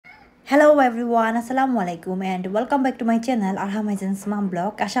Hello everyone, Assalamu alaikum and welcome back to my channel Arhamaizen's Mom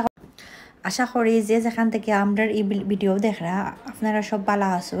Blog. আশা করি যে যেখান থেকে আমরা এই ভিডিও দেখরা আপনারা সব ভালো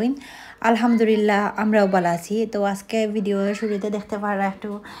আছেন। আলহামদুলিল্লাহ আমরাও ভালো আছি। তো আজকে ভিডিও শুরুতে দেখতে পারা একটু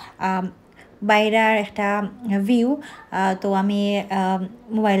বাইরের একটা ভিউ। তো আমি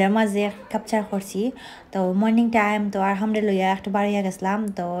মোবাইলের মাঝে ক্যাপচার করছি। তো মর্নিং টাইম তো আলহামদুলিল্লাহ একটু বাড়িয়া গেছিলাম।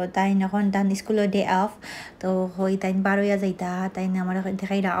 তো তাই এখন তান স্কুলের ডে অফ। তো হই তাই বারোয়া যাইতা তাই আমার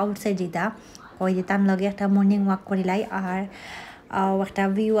দেখাইরা আউটসাইড যাইতা হই যে তার লগে একটা মর্নিং ওয়াক করিলাই আর একটা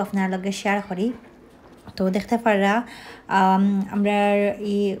ভিউ আপনার লগে শেয়ার করি। তো দেখতে পারা আমরা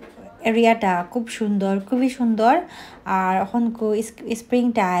এই এরিয়াটা খুব সুন্দর, খুবই সুন্দর। আর এখন স্প্রিং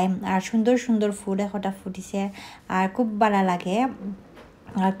টাইম আর সুন্দর সুন্দর ফুল একটা ফুটিছে আর খুব ভালো লাগে।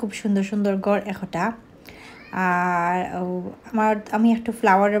 আর খুব সুন্দর সুন্দর গড় একটা। আর আমি একটু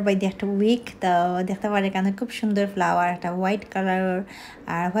ফ্লাওয়ারের বাইরে একটা উইক তো দেখতে পারি কেন খুব সুন্দর ফ্লাওয়ার একটা হোয়াইট কালার।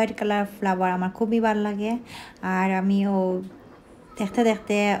 আর হোয়াইট কালার ফ্লাওয়ার আমার খুবই ভালো লাগে। আর আমিও দেখতে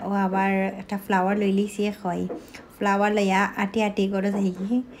দেখতে ও আবার একটা ফ্লাওয়ার লই লিছি হয় ফ্লাওয়ার লইয়া আটি আটি করে যাই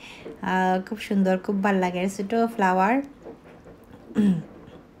খুব সুন্দর, খুব ভাল লাগে ছোটো ফ্লাওয়ার।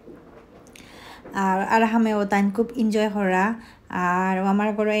 আর আমিও তাই খুব এনজয় করা। আর আমার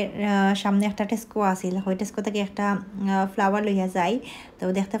ঘরে সামনে একটা টেস্কো আছিল, ওই টেস্কো থেকে একটা ফ্লাওয়ার লইয়া যাই। তো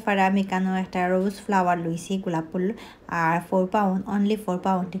দেখতে পারা আমি কেন একটা রোজ ফ্লাওয়ার লইছি, গোলাপ ফুল। আর 4 পাউন্ড, অনলি 4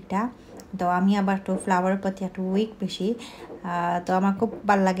 পাউন্ড একটা। তো আমি আবার একটু ফ্লাওয়ারের প্রতি একটু উইক বেশি। তো আমার খুব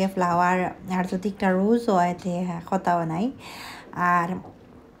ভালো লাগে ফ্লাওয়ার। আর যদি একটা রোজ হয় তে কথাও নাই। আর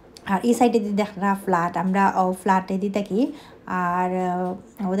আর এই সাইডে দিয়ে দেখা ফ্ল্যাট, আমরা ফ্ল্যাটে দিয়ে থাকি। আর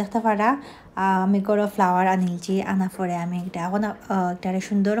ও দেখতে পারা আমি করে ফ্লাওয়ার আনিলছি, আনা পরে আমি একটা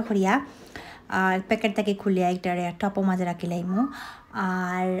সুন্দর করিয়া আর প্যাকেট থেকে খুলিয়া একটারে টপও মাঝে রাখি লাইমু।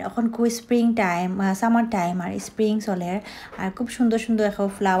 আর এখন খুব স্প্রিং টাইম, সামার টাইম আর স্প্রিং চলে। আর খুব সুন্দর সুন্দর এখন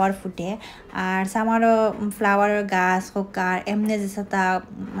ফ্লাওয়ার ফুটে। আর সামারও ফ্লাওয়ার গাছ হোক আর এমনি যে তা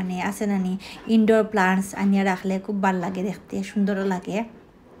মানে আছে নানি ইনডোর প্লান্টস আনিয়া রাখলে খুব ভালো লাগে, দেখতে সুন্দরও লাগে।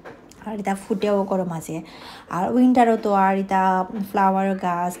 আর এটা ফুটেও গরম আছে। আর উইন্টারও তো আর এটা ফ্লাওয়ার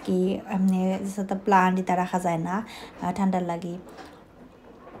গাছ কি এমনি সাথে প্লান্ট এটা রাখা যায় না, ঠান্ডার লাগে।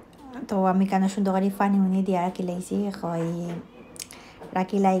 তো আমি কেন সুন্দর করে পানি উনি দিয়ে রাখি লাইছি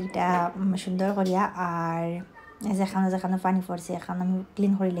রাখি লাইটা সুন্দর করিয়া। আর যেখানে যেখানে পানি পড়ছে এখন আমি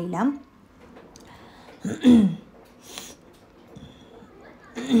ক্লিন করে লইলাম।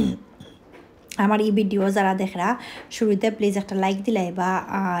 আমার এই ভিডিও যারা দেখরা শুরুতে প্লিজ একটা লাইক দিলাই বা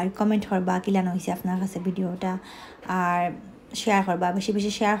আর কমেন্ট করবা কিলানো হয়েছে আপনার কাছে ভিডিওটা। আর শেয়ার করবা, বেশি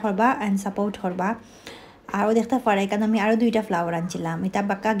বেশি শেয়ার করবা অ্যান্ড সাপোর্ট করবা। আরও দেখতে পারে কারণ আমি আরও 2টা ফ্লাওয়ার আনছিলাম, এটা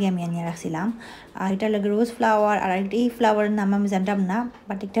বাক্কা গিয়ে আমি আনিয়ে রাখছিলাম। আর এটা লাগে রোজ ফ্লাওয়ার। আর এই ফ্লাওয়ারের নাম আমি জানতাম না,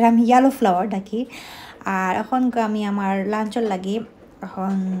 বাট এটা আমি ইয়েলো ফ্লাওয়ার ডাকি। আর এখন আমি আমার লাঞ্চর লাগি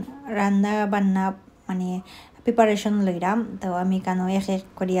এখন রান্না বান্না মানে প্রিপারেশন লইলাম। তো আমি কেন এক এক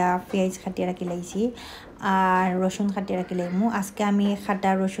করিয়া পেঁয়াজ কাটিয়ে রাখি লাইছি আর রসুন কাটিয়ে রাখি লাইমু। আজকে আমি খাটা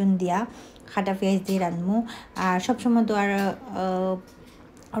রসুন দিয়া খাটা পেঁয়াজ দিয়ে রাঁধমু। আর সবসময় তো আর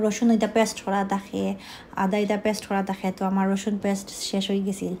রসুন এটা পেস্ট করা থাকে, আদা এটা পেস্ট করা থাকে। তো আমার রসুন পেস্ট শেষ হয়ে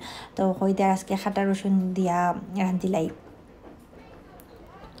গেছিল, তো হইতে আজকে খাটা রসুন দিয়া রাঁধিলাই।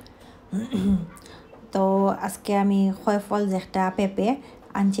 তো আজকে আমি ফল যে একটা পেঁপে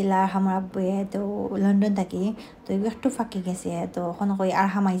আনছিলা আমার আব্বুয়ে, তো লন্ডন থাকি। তো একটু ফাঁকি গেছে, তো এখন কই আর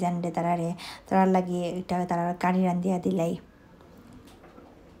হামাই জান দে তারার লাগি এটা তারা কারি রান্ধিয়া দিলাই।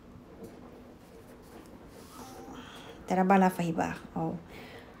 তারা বালা ফাইবা ও।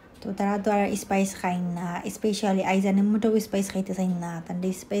 তো তারা তো আর স্পাইস খাই না, স্পেশালি আইজানে মোটেও স্পাইস খাইতে চাই না,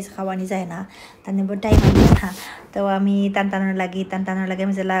 তাদের স্পাইস খাওয়ানি যায় না, তাদের টাইম আনি না। তো আমি টানটানোর লাগি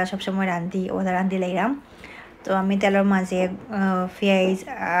আমি যেলা সবসময় রান্ধি ওরা রান্ধি লাইলাম। তো আমি তেলের মাঝে পেঁয়াজ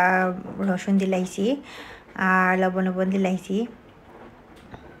রসুন দিলাইছি আর লবণ দিলাইছি,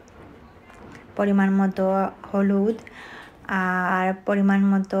 পরিমাণ মতো হলুদ আর পরিমাণ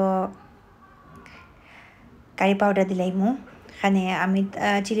মতো কারি পাউডার দিলাইমু। এখানে আমি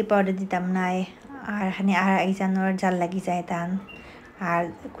চিলি পাউডার দিতাম না। আর এখানে আর একজনের জাল লাগি যায় টান আর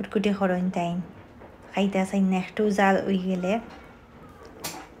কুটকুটি খরণ তাইন খাইতে চাই না একটু জাল উই গেলে।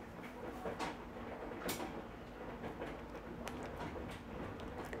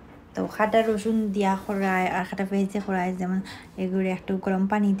 তো খাটা রসুন দিয়া খরায় আর খাটা পেঁয়াজ দিয়ে খরায় যেমন এগুলো একটু গরম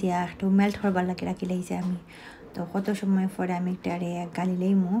পানি দিয়া একটু মেল্ট করবার লাগে রাখি লাইছে আমি। তো কত সময় পরে আমি একটা গালি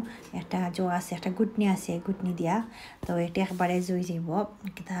লাইমু, একটা জো আছে একটা গুটনি আছে, গুটনি দিয়া তো এটা একবারে জই যাইব,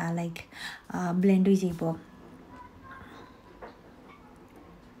 এটা লাইক ব্লেন্ড হয়ে যাইব।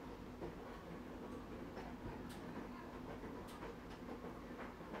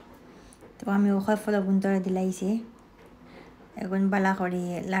 তো আমি ওখানে ফল গুন্তরা দিলাইছি এখন বালা করে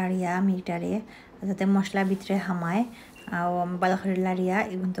লাড়িয়া আমি এটারে যাতে মশলা ভিতরে হামায় বালা করে লাড়িয়া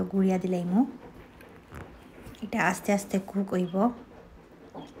এখন তো গুড়িয়া দিলাইমু এটা আস্তে আস্তে কুক হইব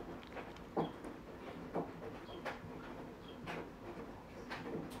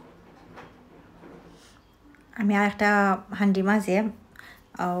আমি আর একটা হান্ডি মাঝে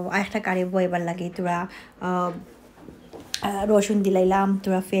আর একটা কারি বইবার লাগে তোরা রসুন দিলাইলাম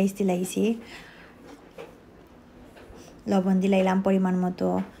তোরা পেঁয়াজ দিলাইছি লবণ দিলাইলাম পরিমাণ মতো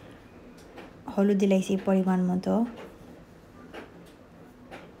হলুদ দিলাইছি পরিমাণ মতো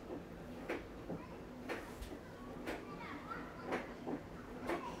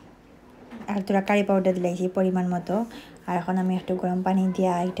আর তোরা কারি পাউডার দিলাইছি পরিমাণ মতো আর এখন আমি একটু গরম পানি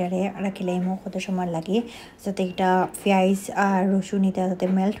দিয়া এটারে রাখিলাইমু কত সময় লাগে যাতে এটা পেঁয়াজ আর রসুন এটা যাতে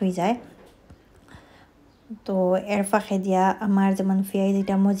মেল্ট হয়ে যায় তো এর ফাঁকে দিয়া আমার যেমন পেঁয়াজ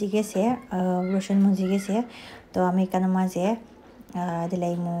এটা মজি গেছে রসুন মজি গেছে তো আমি এখানে মাঝে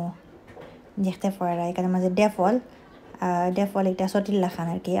দিলাইমু দেখতে পারা এখানে মাঝে ডেফল এটা সটিল লাখান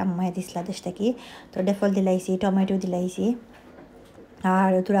আর কি আম্মা দিসলা দেশটা কি তো ডেফল দিলাইছি টমেটো দিলাইছি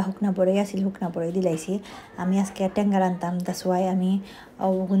আর তোরা হুকনা বড়ই আসিল হুকনা বড়ই দিলাইছি আমি আজকে টেঙ্গার আনতাম দাসওয়াই আমি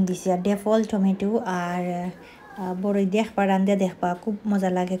ওগুন দিছি আর ডেফল টমেটো আর বড়ই দেখবা রান্ধে দেখবা খুব মজা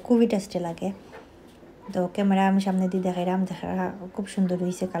লাগে খুবই টেস্টি লাগে তো ক্যামেরা আমি সামনে দিয়ে দেখাইলাম দেখা খুব সুন্দর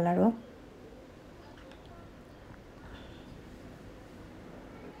হয়েছে কালারও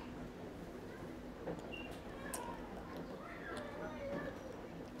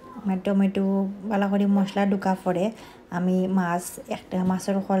টমেটো ভালো করে মশলা ঢুকা পরে আমি মাছ একটা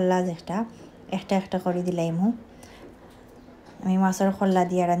মাছের খল্লা যেটা একটা করে দিলাইমু আমি মাছের খল্লা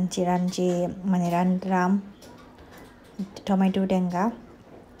দিয়ে রাঁধছি মানে রান্নাম টমেটো টেঙ্গা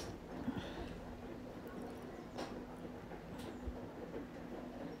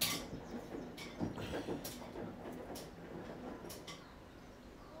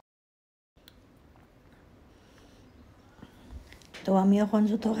তো আমি এখন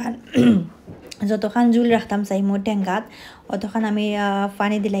যতখান জুল রাখতাম চাই মোর টেঙ্গাত অতখান আমি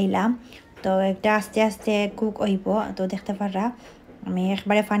পানি দিলাইলাম তো একটা আস্তে আস্তে কুক হইব তো দেখতে পারা আমি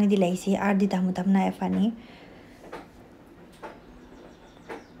একবারে পানি দিলাইছি আর দিতাম না পানি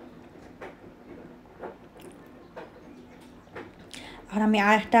এখন আমি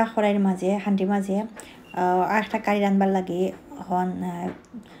আর একটা কড়াইয়ের মাঝে হান্ডির মাঝে আর একটা কারি রান্নার লাগে এখন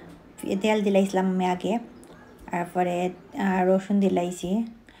তেল দিলাইছিলাম আমি আগে তারপরে রসুন দিলাইছি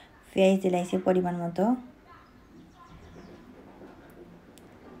পেঁয়াজ দিলাইছি পরিমাণ মতো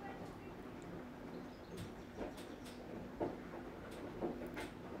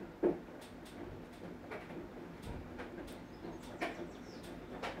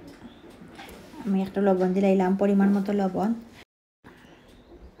আমি একটা লবণ দিলাইলাম পরিমাণ মতো লবণ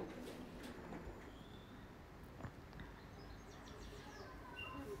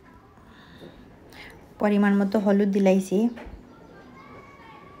পরিমাণ মতো হলুদ দিলাইছি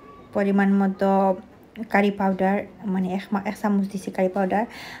পরিমাণ মতো কারি পাউডার মানে এক চামচ দিছি কারি পাউডার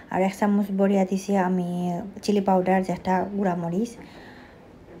আর এক চামচ বড়িয়া দিছি আমি চিলি পাউডার যেটা গুঁড়া মরিচ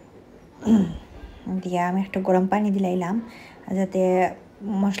দিয়া আমি একটু গরম পানি দিলাইলাম যাতে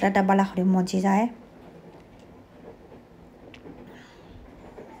মশলাটা বালা করে মজি যায়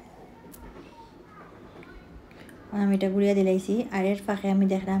আমি এটা গুঁড়িয়া দিলাইছি আর এর ফাঁকে আমি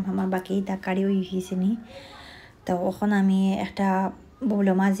দেখলাম আমার বাকি তরকারি হয়েছে নি তো ওখন আমি একটা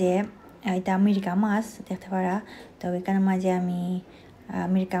বউলের মাঝে এটা মিরকা মাছ দেখতে পারা তো এখানে মাঝে আমি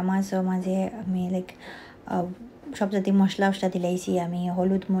মিরকা মাছও মাঝে আমি লাইক সব জাতীয় মশলা উসলা দিলাইছি আমি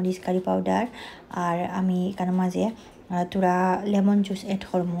হলুদ মরিচ কারি পাউডার আর আমি এখানে মাঝে তোরা লেমন জুস এড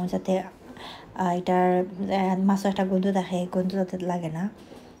করবো যাতে এটার মাছও একটা গন্ধ থাকে গন্ধ যাতে লাগে না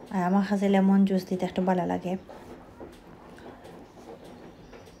আর আমার কাছে লেমন জুস দিতে একটু ভালো লাগে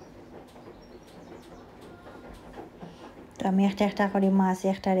তো আমি একটা করে মাছ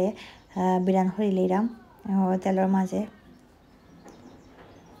একটারে বিরান করে লইলাম তেলের মাঝে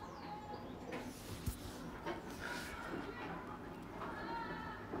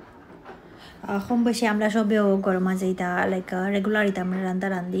কম বেশি আমরা সবেও গরম মাঝে এটা লাইক রেগুলার এটা আমরা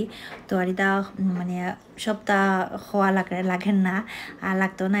রান্ধি তো আর এটা মানে সপ্তাহ খাওয়া লাগেন না আর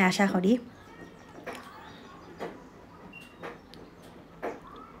লাগতো না আশা করি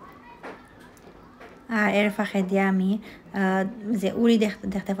আর এর ফাঁকে দিয়ে আমি যে উড়ি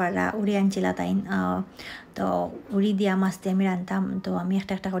দেখতে পারলা উড়ি আনছিলা তাই তো উড়ি দিয়া মাছ দিয়ে আমি রান্তাম তো আমি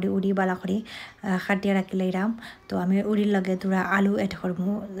একটা করে উড়ি বালা করি খাটিয়ে রাখিলাম তো আমি উড়ির লগে তোরা আলু এড করবো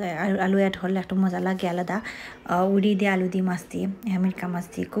আলু এড করলে একটু মজা লাগে আলাদা উড়ি দিয়ে আলু দিয়ে মাছ দিয়ে মিরকা মাছ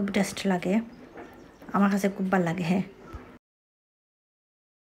দিয়ে খুব টেস্ট লাগে আমার কাছে খুব ভালো লাগে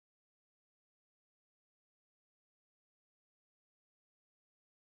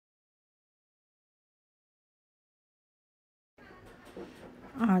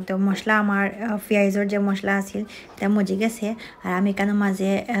তো মশলা আমার পেঁয়াজের যে মশলা আছিল এটা মজি গেছে আর আমি এখানে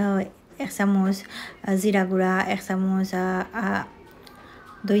মাঝে 1 চামচ জিরা গুঁড়া 1 চামচ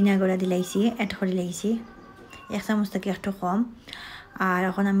দইনা গুঁড়া দিলাইছি এড করে লাইছি 1 চামচ থেকে একটু কম আর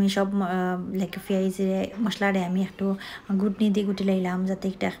এখন আমি সব লাইক পেঁয়াজের মশলারে আমি একটু গুটনি দিয়ে গুটি লাইলাম যাতে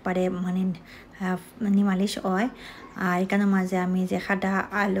এটা একবারে মানে নিমালিশ হয় আর এখানে মাঝে আমি যে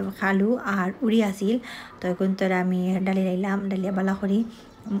খালু আর উড়ি আছিল তো এখন তোরা আমি ডালি লাইলাম ডালিয়া বালা করি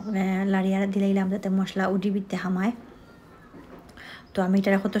লাড়িয়া দিলাইলাম যাতে মশলা উড়ি বিতে হামায় তো আমি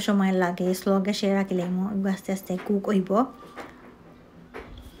এটা কত সময় লাগে স্লো গ্যাসে রাখিলাম আস্তে আস্তে কুক হইব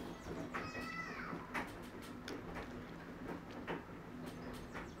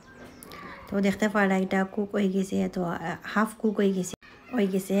তো দেখতে পারা এটা কুক হয়ে গেছে তো হাফ কুক হয়ে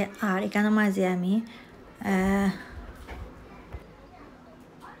গেছে আর এখানে মাঝে আমি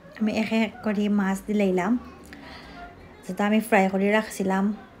এক এক করে মাছ দিলাইলাম যেটা আমি ফ্রাই করে রাখছিলাম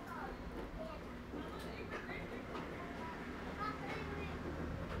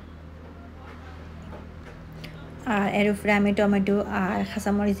আর এর উপরে আমি টমেটো আর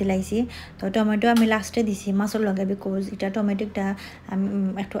কাঁচামরিচ দিলাইছি তো টমেটো আমি লাস্টে দিছি মাছের লগে বিকজ এটা টমেটোটা আমি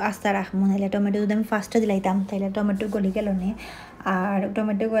একটু আস্তা রাখবো নাহলে টমেটো যদি আমি ফার্স্টে দিলাইতাম তাহলে টমেটো গলি গেল নি আর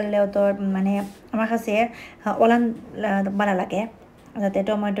টমেটো গললেও তো মানে আমার কাছে ওলান ভালো লাগে যাতে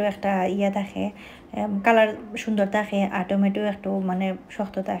টমেটো একটা থাকে কালার সুন্দর থাকে আর টমেটো একটু মানে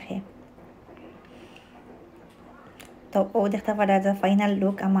শক্ত থাকে তো ও দেখতে পারা যে ফাইনাল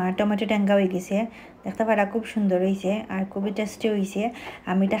লুক আমার টমেটো ট্যাঙ্গা হয়ে গেছে দেখতে পারা খুব সুন্দর হয়েছে আর খুবই টেস্টি হয়েছে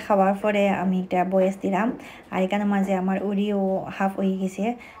আমি এটা খাওয়ার পরে আমি এটা বয়েস দিলাম আর এখানে মাঝে আমার উড়িও হাফ হয়ে গেছে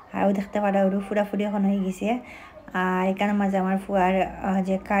আর ও দেখতে পারা উড়ু ফুরাফুরি এখন হয়ে গেছে আর এখানে মাঝে আমার ফুয়ার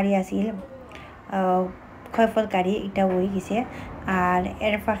যে কারি আছিল খয়ফল কারি এটা হয়ে গেছে আর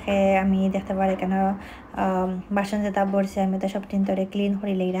এর ফাঁকে আমি দেখতে পারি এখানে বাসন যেটা বলছে আমি তো সব তিন তরে ক্লিন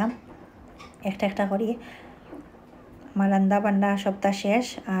করে লইলাম একটা করি আমার রান্না বান্না সপ্তাহ শেষ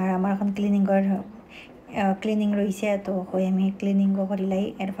আর আমার এখন ক্লিনিং রয়েছে তো হয়ে আমি ক্লিনিংও করিলাই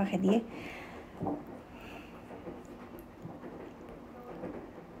এর ফাঁকে দিয়ে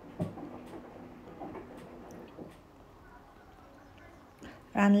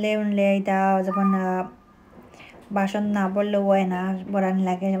রানলে এটা যখন বাসন না বললেও হয় না বরান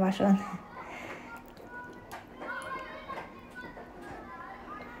লাগে বাসন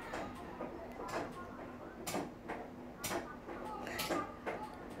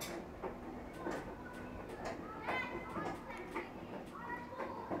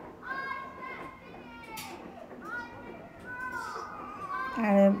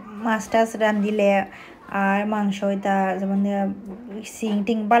আর মাছ টাছ রান্ধিলে আর মাংস এটা যেমন সিং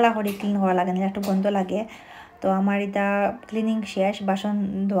টিং বালা করে ক্লিন করা লাগে না একটু গন্ধ লাগে তো আমার এটা ক্লিনিং শেষ বাসন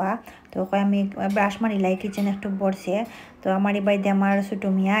ধোয়া তো আমি ব্রাশ মারিলাই কিচেন একটু বসে তো আমার এই বাড়িতে আমার ছোটো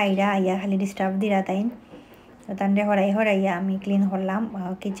মিয়া এরা আইয়া খালি ডিস্টার্ব দিরা তাই তো তান্ডে হরাইয়া আমি ক্লিন করলাম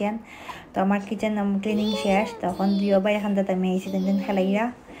কিচেন তো আমার কিচেন ক্লিনিং শেষ তখন দিও বাই এখান থেকে আমি এসে তেন খেলাইরা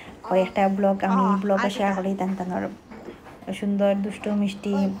কয়েকটা ব্লগ আমি ব্লগে শেয়ার করি তার সুন্দর দুষ্ট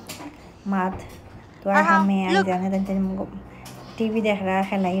মিষ্টি মাত তো আর আমি জানে টিভি দেখরা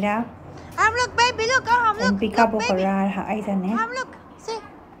খেলাইরা हम लोग बेबी लोग हम लोग पिकअप कर रहा है आई जाने हम लोग से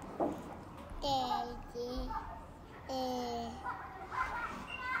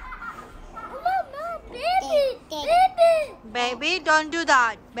baby don't do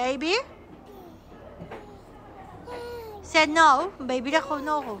that baby said no baby rakho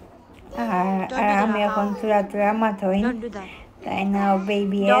no আমি এখন তুরা মাত হই don't do that তাই না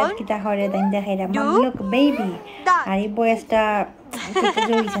বেবি এর কিটা করে তাই দেখাইরা লোক বেবি আর এই বয়সটা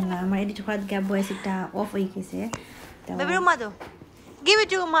রইছে না আমার এডিট করার গ্যাপ বয়সটা অফ হয়ে গেছে তো baby rumah do give it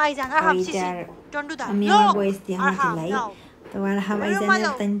to my Aizan I have sisi don't do that আমি আমার বয়স দিয়ে হামাইলাই তো আর হামাই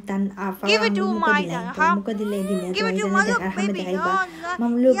জানে তান আফা মুখ দিলে তো আইজানে দেখা হামে দেখাইবা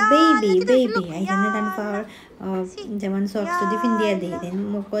মাম লোক বেবি আইজানে তান ফর যেমন সক্স তো দিফিন দিয়া দেই দেন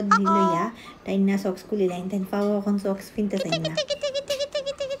মুখ দিলইয়া তাই না সক্স খুলি লাইন তান ফাও এখন সক্স পিনতে চাই না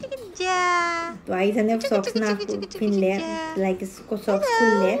তো আইজানে সক্স না পিনলে লাইক সক্স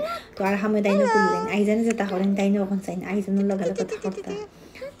খুললে তো আর হামে তাইনো খুললেন আইজানে যেটা করেন তাইনো এখন চাই না আইজানের লগে কথা করতে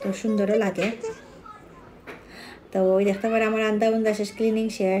তো সুন্দরও লাগে তো ওই দেখতে পারে আমার রান্না বান্না শেষ ক্লিনিং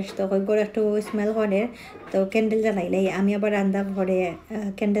শেষ তো ওই করে একটু স্মেল করে তো ক্যান্ডেল জ্বালাইলাই আমি আবার রান্না ঘরে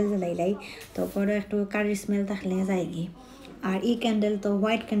ক্যান্ডেল জ্বালাইলাই তো পরে একটু কারির স্মেল থাকলে যায় কি আর এই ক্যান্ডেল তো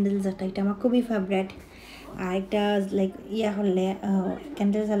হোয়াইট ক্যান্ডেল যেটা এটা আমার খুবই ফেভারিট আর একটা লাইক হলে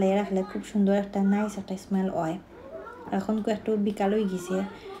ক্যান্ডেল জ্বালাই রাখলে খুব সুন্দর একটা নাইস একটা স্মেল হয় এখন একটু বিকাল হয়ে গেছে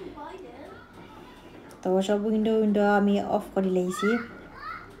তো সব উইন্ডো আমি অফ করে লাইছি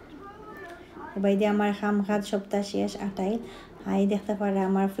বাইদে আমার খাম খাত সপ্তাহ শেষ আটাইল হাই দেখতে পারে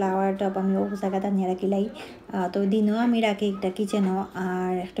আমার ফ্লাওয়ার টপ আমি ও জায়গাটা নিয়ে রাখিলাই তো দিনও আমি রাখি একটা কিচেনও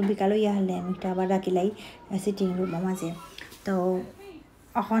আর একটা বিকালও ইয়া হলে আমি একটা আবার রাখিলাই সিটিং রুমের মাঝে তো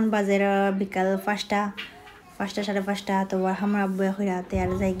এখন বাজের বিকাল 5টা 5:30 তো আমরা আব্বু হইরাতে আর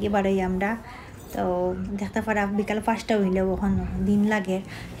যাই গিয়ে বারোই আমরা তো দেখতে পারা বিকাল 5টা হইলেও এখন দিন লাগে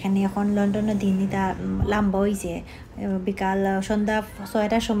এখানে এখন লন্ডনের দিন এটা লম্বা হয়েছে বিকাল সন্ধ্যা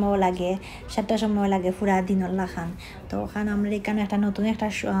 6টার সময়ও লাগে 7টার সময়ও লাগে পুরা দিনের লাখান তো ওখানে আমরা এখানে একটা নতুন একটা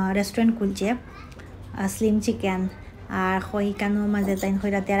রেস্টুরেন্ট খুলছে স্লিম চিকেন আর ওইখানেও মাঝে তাই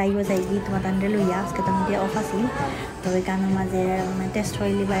হইরাতে আর আইব যাই গিয়ে তোমার তান্ডে লইয়া আজকে তো দিয়ে অফ আছিল তো ওইখানেও মাঝে টেস্ট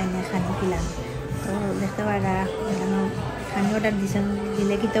হইলি বা এনে খানি খিলাম তো দেখতে পারা এখানে খানি অর্ডার দিছেন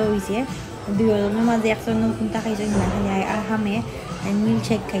দিলে কিতা হয়েছে দুজনের মাঝে একজন কোনটা খাইছেন না খালি আর হামে মিল্ক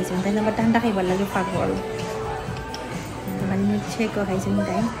শেক খাইছেন তাই আবার ঠান্ডা খাইবার লাগে পাগল মানে মিল্ক শেকও খাইছেন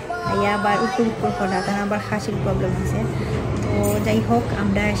তাই আবার উপর করা তার আবার খাসির প্রবলেম আছে তো যাই হোক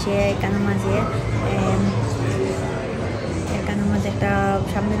আমরা এসে এখানের মাঝে একটা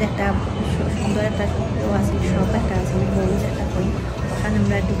সামনে একটা সুন্দর একটা আছে শপ একটা আছে বউজ একটা কই ওখানে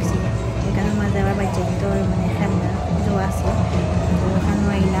আমরা ঢুকছি এখানের মাঝে আবার বাচ্চা তো মানে খেলনা পুজো আছে তো ওখানে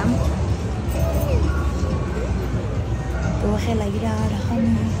আইলাম তো খেলাগিরা আর এখন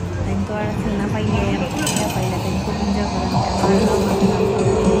তাই তো আর খেলনা পাইলে পাইলে তাই খুব এনজয় করেন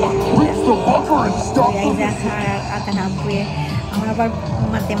আতা নামপুয়ে আমরা আবার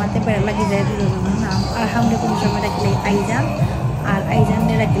মারতে মারতে বেড়া লাগি যায় দুজনের নাম আর হামলে কোনো সময় রাখলে আইজান আর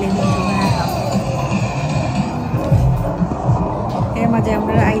আইজানে রাখলে এর মাঝে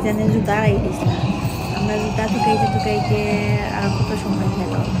আমরা আইজানের জুতা আড়াই দিয়েছিলাম আমরা জুতা টুকাইতে আর কত সময়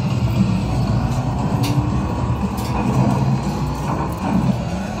গেল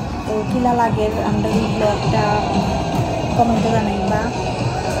তো কিলা লাগে আমরা ব্লগটা কমেন্টে জানাইবা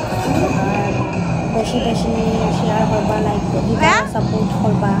আর বেশি বেশি শেয়ার করবা লাইক দিবা সাপোর্ট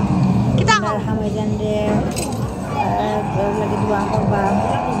করবা আর হামাইজানরে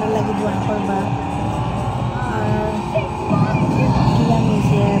লাগে দোয়া করবা আর কি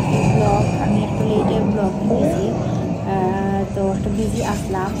জানিয়েছে ব্লগ আমি একটু লেটে ব্লগ নিয়েছি তো একটু বিজি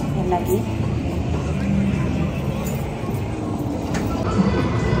আসলাম এর লাগে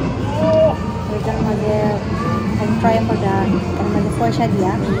ওইটার মাঝে ট্রাই করা তার মাঝে পয়সা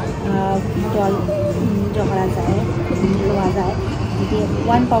দিয়া জল জমা যায় লোয়া যায় যদি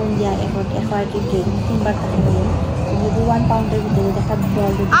 1 পাউন্ড দিয়া একটি ড্রিঙ্ক 3বার থাকে যদি 1 পাউন্ডের ভিতরে একটা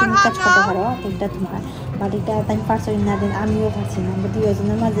জল যদি তুমি কাজ করতে পারো এটা তোমার বাট এটা তাই পারছো না দেন আমিও পারছি না আমরা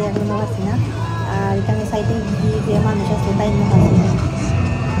দুজনের মাঝে এখনো পারছি না আর এখানে সাইডে যে মানুষ আছে তাই না পারছি না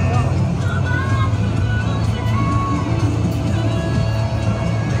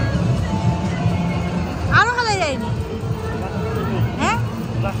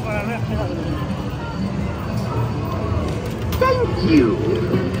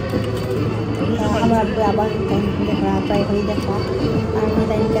আমার আবার দেখা ট্রাই করে দেখা আর আমি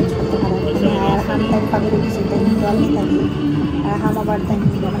তাই কাজ করতে পারি আর হাম তাই পাবি দিচ্ছি তাই জল থাকি আর হাম আবার তাই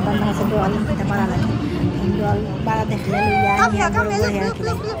আমার হাসে জল খেতে পারা লাগে জল বাড়া দেখলে লইয়া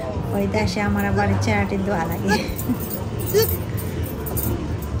ওই দেশে আমার আবার চেয়ারটির দোয়া লাগে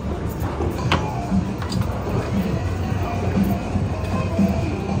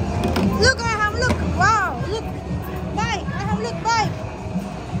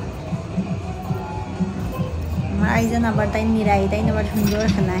আইজান আবার তাই নিরাই তাই আবার সুন্দর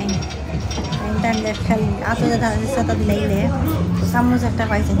খেলাই তাই তার খেল আতো সাথে দিলাইলে চামচ একটা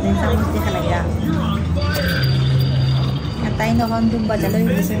পাইছেন তাই চামচ দিয়ে খেলাইরা আর তাই নখন ডুব বাজালো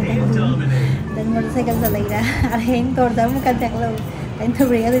গেছে তাই মোটরসাইকেল চালাইরা আর হেন তোরদার মুখে দেখলো তাই তো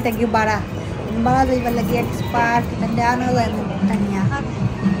বেড়ে গেছে তাকে বাড়া যাইবার লাগে এক্সপার্ট দেওয়া না যায় টানিয়া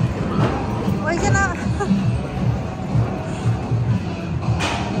ওই যে না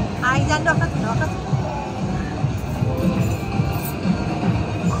আইজান ডক্টর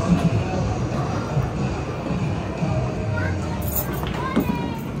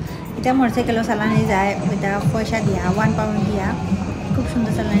এটা মোটরসাইকেলও চালানি যায় এটা পয়সা দিয়া 1 পাউন্ড দিয়া খুব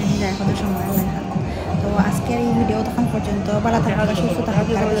সুন্দর চালানি যায় কত সময় লাগে তো আজকের এই ভিডিও তখন পর্যন্ত ভালো থাকবা সুস্থ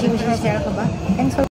থাকবা বেশি বেশি শেয়ার করবা থ্যাংকস